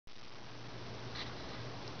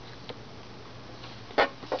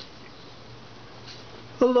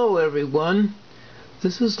Hello everyone,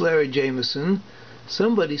 this is Larry Jameson.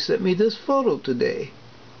 Somebody sent me this photo today.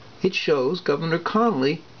 It shows Governor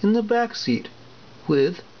Connally in the back seat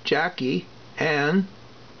with Jackie and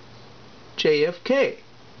JFK.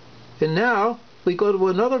 And now we go to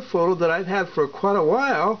another photo that I've had for quite a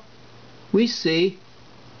while. We see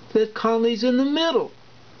that Connally's in the middle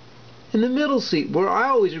seat, where I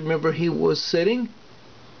always remember he was sitting.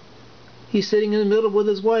 He's sitting in the middle with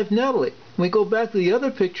his wife Natalie. When we go back to the other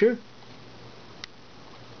picture,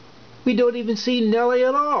 we don't even see Nellie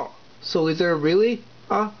at all. So is there really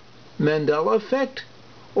a Mandala Effect?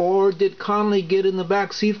 Or did Connally get in the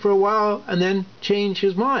back seat for a while and then change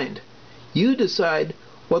his mind? You decide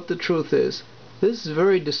what the truth is. This is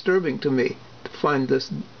very disturbing to me, to find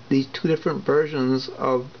these two different versions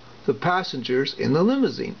of the passengers in the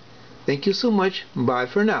limousine. Thank you so much. Bye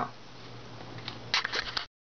for now.